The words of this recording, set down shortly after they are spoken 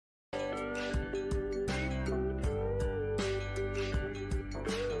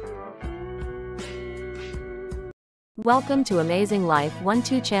Welcome to Amazing Life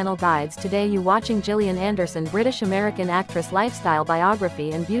 1-2 channel guides. Today you watching Gillian Anderson, British American actress, lifestyle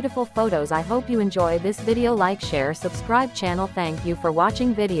biography and beautiful photos. I hope you enjoy this video. Like, share, subscribe channel. Thank you for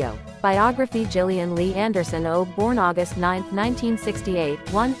watching video. Biography. Gillian Lee Anderson, born August 9, 1968,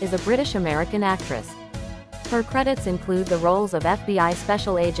 is a British American actress. Her credits include the roles of FBI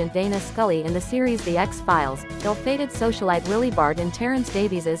Special Agent Dana Scully in the series The X-Files, ill-fated socialite Lily Bart in Terence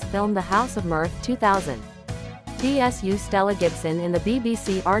Davies's film The House of Mirth 2000. DSU Stella Gibson in the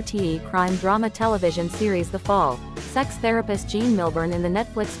BBC RTE crime drama television series The Fall, sex therapist Jean Milburn in the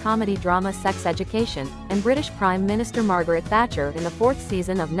Netflix comedy drama Sex Education, and British Prime Minister Margaret Thatcher in the 4th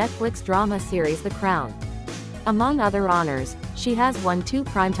season of Netflix drama series The Crown. Among other honors, she has won 2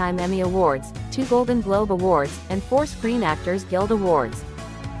 Primetime Emmy Awards, 2 Golden Globe Awards, and 4 Screen Actors Guild Awards.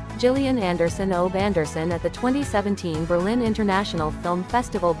 Gillian Anderson Anderson at the 2017 Berlin International Film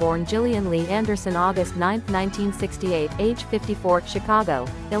Festival. Born Gillian Lee Anderson August 9, 1968, age 54, Chicago,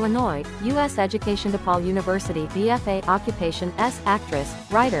 Illinois, U.S. Education. DePaul University BFA. Occupation S. Actress,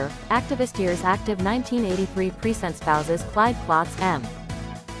 writer, activist. Years active 1983. Present. Spouses Clyde Klotz M.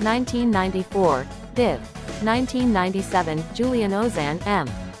 1994, Div. 1997, Julian Ozan M.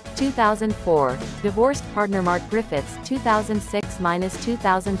 2004, divorced partner Mark Griffiths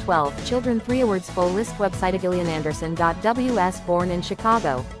 2006-2012, children 3 awards. Full list website gilliananderson.ws. Born in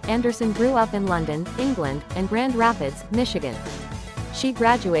Chicago, Anderson grew up in London, England, and Grand Rapids, Michigan. She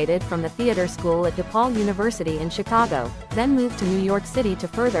graduated from the theater school at DePaul University in Chicago, then moved to New York City to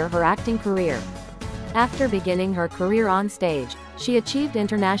further her acting career. After beginning her career on stage, she achieved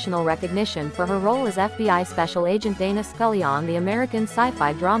international recognition for her role as FBI Special Agent Dana Scully on the American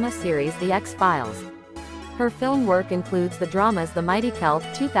sci-fi drama series The X-Files. Her film work includes the dramas The Mighty Celt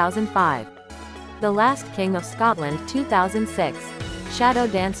 2005, The Last King of Scotland 2006, Shadow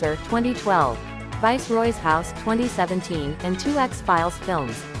Dancer 2012, Viceroy's House 2017, and 2 X-Files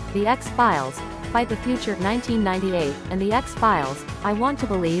films, The X-Files, Fight the Future 1998, and The X-Files, I Want to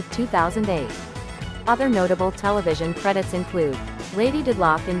Believe 2008. Other notable television credits include Lady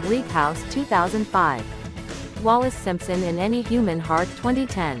Dedlock in Bleak House 2005, Wallis Simpson in Any Human Heart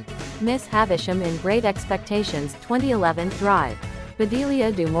 2010, Miss Havisham in Great Expectations 2011, Drive,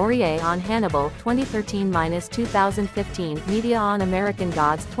 Bedelia du Maurier on Hannibal 2013-2015, Media on American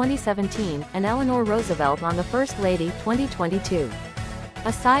Gods 2017, and Eleanor Roosevelt on The First Lady 2022.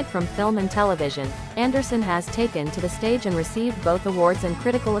 Aside from film and television, Anderson has taken to the stage and received both awards and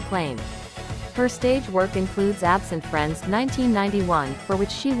critical acclaim. Her stage work includes Absent Friends 1991, for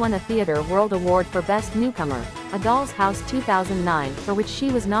which she won a Theatre World Award for Best Newcomer, A Doll's House 2009, for which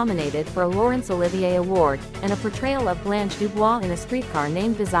she was nominated for a Laurence Olivier Award, and a portrayal of Blanche Dubois in A Streetcar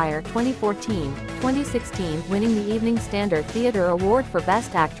Named Desire 2014, 2016, winning the Evening Standard Theatre Award for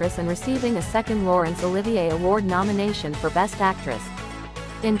Best Actress and receiving a second Laurence Olivier Award nomination for Best Actress.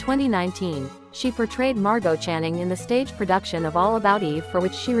 In 2019, she portrayed Margot Channing in the stage production of All About Eve, for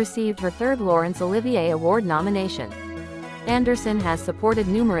which she received her 3rd Laurence Olivier Award nomination. Anderson has supported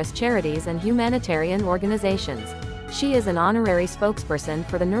numerous charities and humanitarian organizations. She is an honorary spokesperson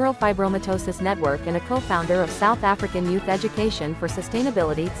for the Neurofibromatosis Network and a co-founder of South African Youth Education for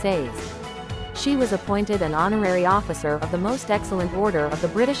Sustainability (SAYS). She was appointed an honorary officer of the Most Excellent Order of the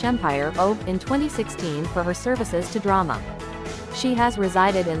British Empire (OBE) in 2016 for her services to drama. She has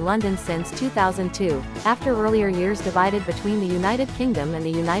resided in London since 2002, after earlier years divided between the United Kingdom and the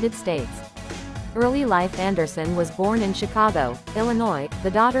United States. Early life. Anderson was born in Chicago, Illinois,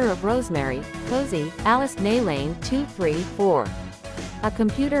 the daughter of Rosemary, Cozy, Alice Lane 234, a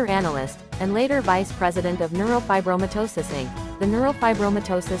computer analyst, and later vice president of Neurofibromatosis Inc., the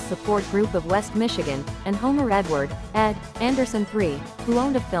Neurofibromatosis Support Group of West Michigan, and Homer Edward, Ed, Anderson III, who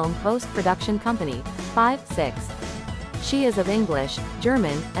owned a film post-production company, 5-6. She is of English,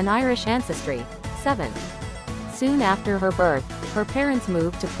 German, and Irish ancestry. 7. Soon after her birth, her parents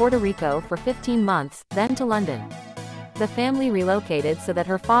moved to Puerto Rico for 15 months, then to London. The family relocated so that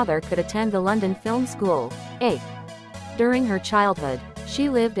her father could attend the London Film School. 8. During her childhood, she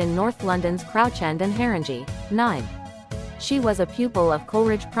lived in North London's Crouch End and Haringey. 9. She was a pupil of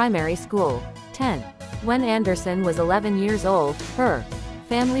Coleridge Primary School. 10. When Anderson was 11 years old, her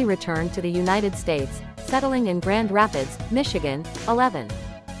family returned to the United States, settling in Grand Rapids, Michigan. 11.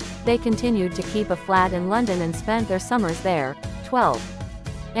 They continued to keep a flat in London and spent their summers there. 12.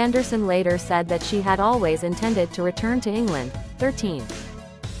 Anderson later said that she had always intended to return to England. 13.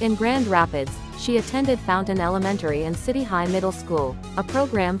 In Grand Rapids, she attended Fountain Elementary and City High Middle School, a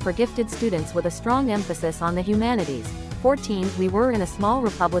program for gifted students with a strong emphasis on the humanities. 14. We were in a small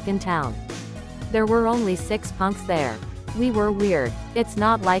Republican town. There were only 6 punks there. We were weird. It's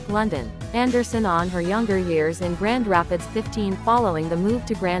not like London. Anderson on her younger years in Grand Rapids. 15 Following the move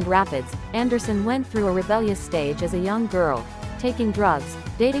to Grand Rapids, Anderson went through a rebellious stage as a young girl, taking drugs,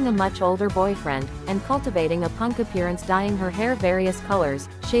 dating a much older boyfriend, and cultivating a punk appearance, dyeing her hair various colors,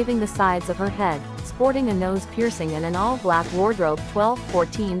 shaving the sides of her head, sporting a nose piercing and an all-black wardrobe. 12,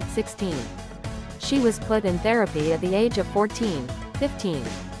 14, 16. She was put in therapy at the age of 14, 15.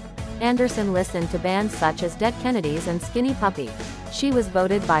 Anderson listened to bands such as Dead Kennedys and Skinny Puppy. She was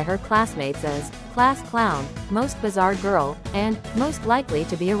voted by her classmates as class clown, most bizarre girl, and most likely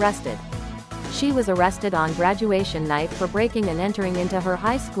to be arrested. She was arrested on graduation night for breaking and entering into her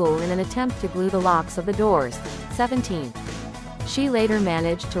high school in an attempt to glue the locks of the doors. 17. She later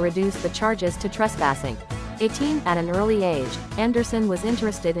managed to reduce the charges to trespassing. 18 At an early age, Anderson was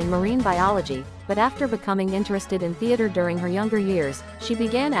interested in marine biology, but after becoming interested in theater during her younger years, she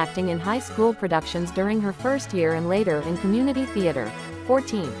began acting in high school productions during her first year and later in community theater.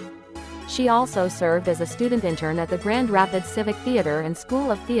 14. She also served as a student intern at the Grand Rapids Civic Theater and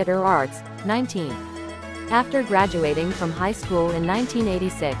School of Theater Arts. 19. After graduating from high school in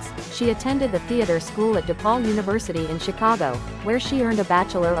 1986, she attended the theater school at DePaul University in Chicago, where she earned a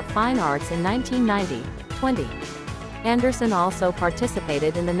Bachelor of Fine Arts in 1990. 20. Anderson also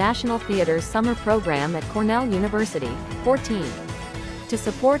participated in the National Theater's summer program at Cornell University. 14. To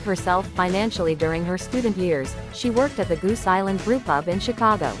support herself financially during her student years, she worked at the Goose Island Brewpub in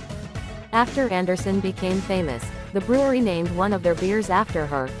Chicago. After Anderson became famous, the brewery named one of their beers after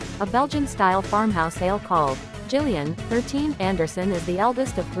her, a Belgian-style farmhouse ale called Gillian. 13. Anderson is the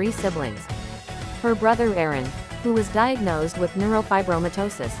eldest of 3 siblings. Her brother Aaron, who was diagnosed with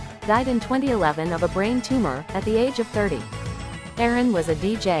neurofibromatosis, died in 2011 of a brain tumor at the age of 30. Aaron was a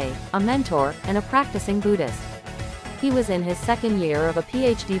DJ, a mentor, and a practicing Buddhist. He was in his second year of a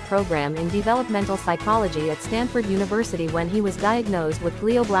PhD program in developmental psychology at Stanford University when he was diagnosed with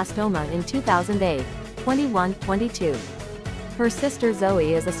glioblastoma in 2008. 21, 22. Her sister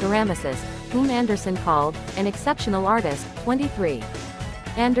Zoe is a ceramicist, whom Anderson called an exceptional artist. 23.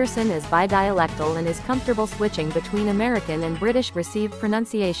 Anderson is bidialectal and is comfortable switching between American and British received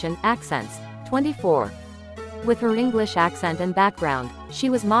pronunciation accents. 24. With her English accent and background, she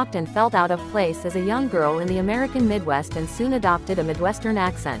was mocked and felt out of place as a young girl in the American Midwest and soon adopted a Midwestern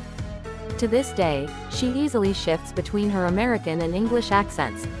accent. To this day, she easily shifts between her American and English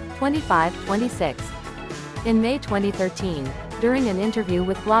accents. 25, 26. In May 2013, during an interview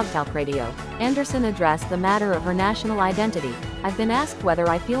with Blog Talk Radio, Anderson addressed the matter of her national identity. I've been asked whether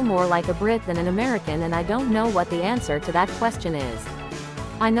I feel more like a Brit than an American, and I don't know what the answer to that question is.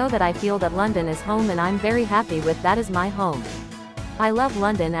 I know that I feel that London is home and I'm very happy with that as my home. I love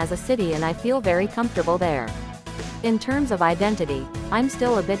London as a city and I feel very comfortable there. In terms of identity, I'm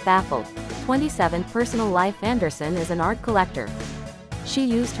still a bit baffled. 27. Personal life. Anderson is an art collector. She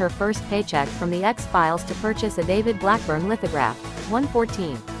used her first paycheck from the X-Files to purchase a David Blackburn lithograph.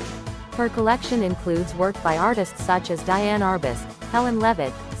 114. Her collection includes work by artists such as Diane Arbus, Helen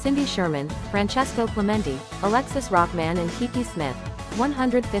Levitt, Cindy Sherman, Francesco Clementi, Alexis Rockman and Kiki Smith.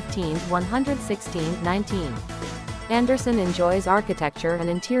 115, 116, 19. Anderson enjoys architecture and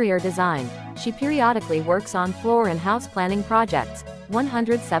interior design. She periodically works on floor and house planning projects.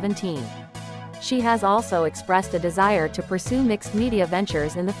 117. She has also expressed a desire to pursue mixed media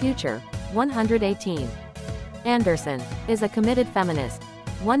ventures in the future. 118. Anderson is a committed feminist.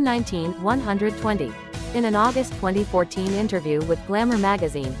 119, 120. In an August 2014 interview with Glamour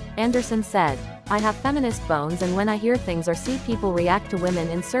magazine, Anderson said, "I have feminist bones, and when I hear things or see people react to women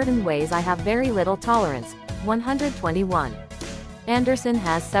in certain ways, I have very little tolerance." 121. Anderson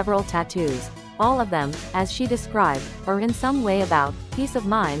has several tattoos. All of them, as she described, are in some way about peace of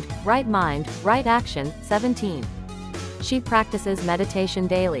mind, right action. 17. She practices meditation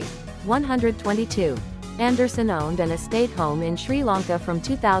daily. 122. Anderson owned an estate home in Sri Lanka from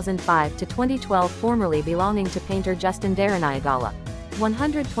 2005 to 2012, formerly belonging to painter Justin Daranayagala.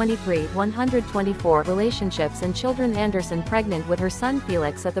 123, 124 relationships and children. Anderson pregnant with her son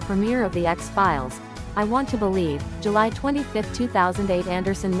Felix at the premiere of The X-Files. I Want to Believe, July 25, 2008.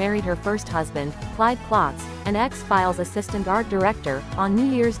 Anderson married her first husband, Clyde Klotz, an X-Files assistant art director, on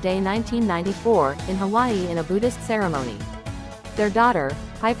New Year's Day 1994, in Hawaii in a Buddhist ceremony. Their daughter,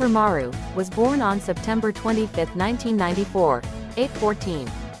 Piper Maru, was born on September 25, 1994. 814.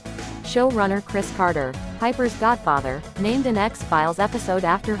 Showrunner Chris Carter, Piper's godfather, named an X-Files episode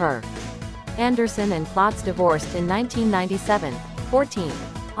after her. Anderson and Klotz divorced in 1997. 14.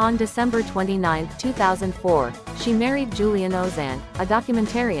 On December 29, 2004, she married Julian Ozan, a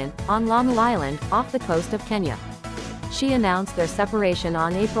documentarian, on Lamu Island, off the coast of Kenya. She announced their separation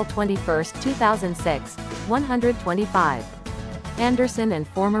on April 21, 2006. 125. Anderson and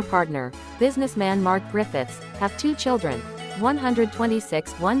former partner, businessman Mark Griffiths, have 2 children,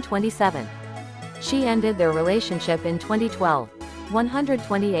 126, 127. She ended their relationship in 2012.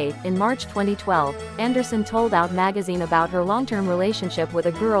 128. In March 2012, Anderson told Out magazine about her long-term relationship with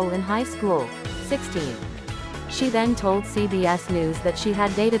a girl in high school, 16. She then told CBS News that she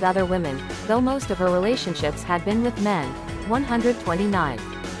had dated other women, though most of her relationships had been with men, 129.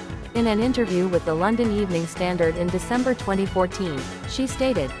 In an interview with the London Evening Standard in December 2014, she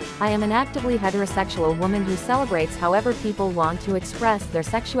stated, "I am an actively heterosexual woman who celebrates however people want to express their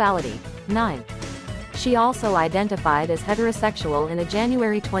sexuality." 9. She also identified as heterosexual in a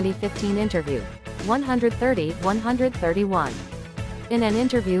January 2015 interview. 130, 131. In an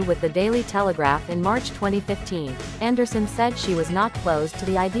interview with the Daily Telegraph in March 2015, Anderson said she was not closed to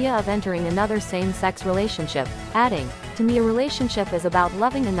the idea of entering another same-sex relationship, adding, "To me a relationship is about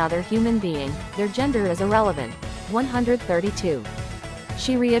loving another human being, their gender is irrelevant." 132.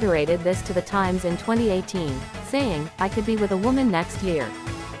 She reiterated this to The Times in 2018, saying, "I could be with a woman next year.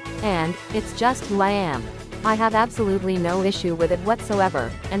 And, it's just who I am. I have absolutely no issue with it whatsoever,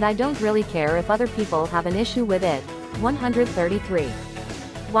 and I don't really care if other people have an issue with it." 133.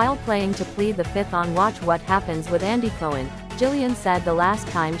 While playing to plead the fifth on Watch What Happens with Andy Cohen, Gillian said the last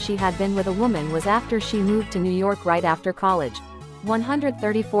time she had been with a woman was after she moved to New York right after college.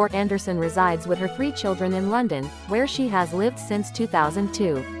 134. Anderson resides with her 3 children in London, where she has lived since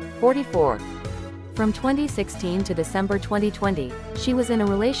 2002. 44. From 2016 to December 2020, she was in a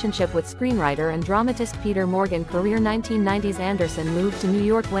relationship with screenwriter and dramatist Peter Morgan. Career 1990s. Anderson moved to New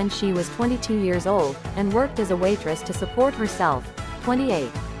York when she was 22 years old, and worked as a waitress to support herself.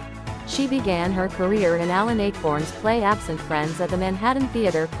 28. She began her career in Alan Ayckbourn's play Absent Friends at the Manhattan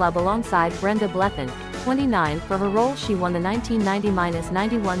Theatre Club alongside Brenda Blethyn. 29. For her role she won the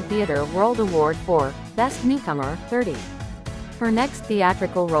 1990-91 Theatre World Award for Best Newcomer. 30. Her next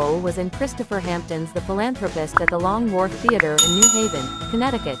theatrical role was in Christopher Hampton's The Philanthropist at the Long Wharf Theatre in New Haven,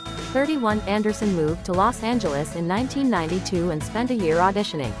 Connecticut. 31. Anderson moved to Los Angeles in 1992 and spent a year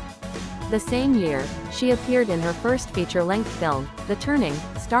auditioning. The same year, she appeared in her first feature-length film, The Turning,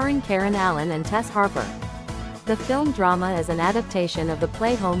 starring Karen Allen and Tess Harper. The film drama is an adaptation of the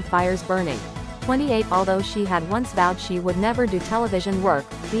play Home Fires Burning. 28. Although she had once vowed she would never do television work,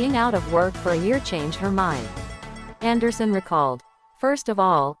 being out of work for a year changed her mind. Anderson recalled, "First of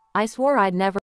all, I swore I'd never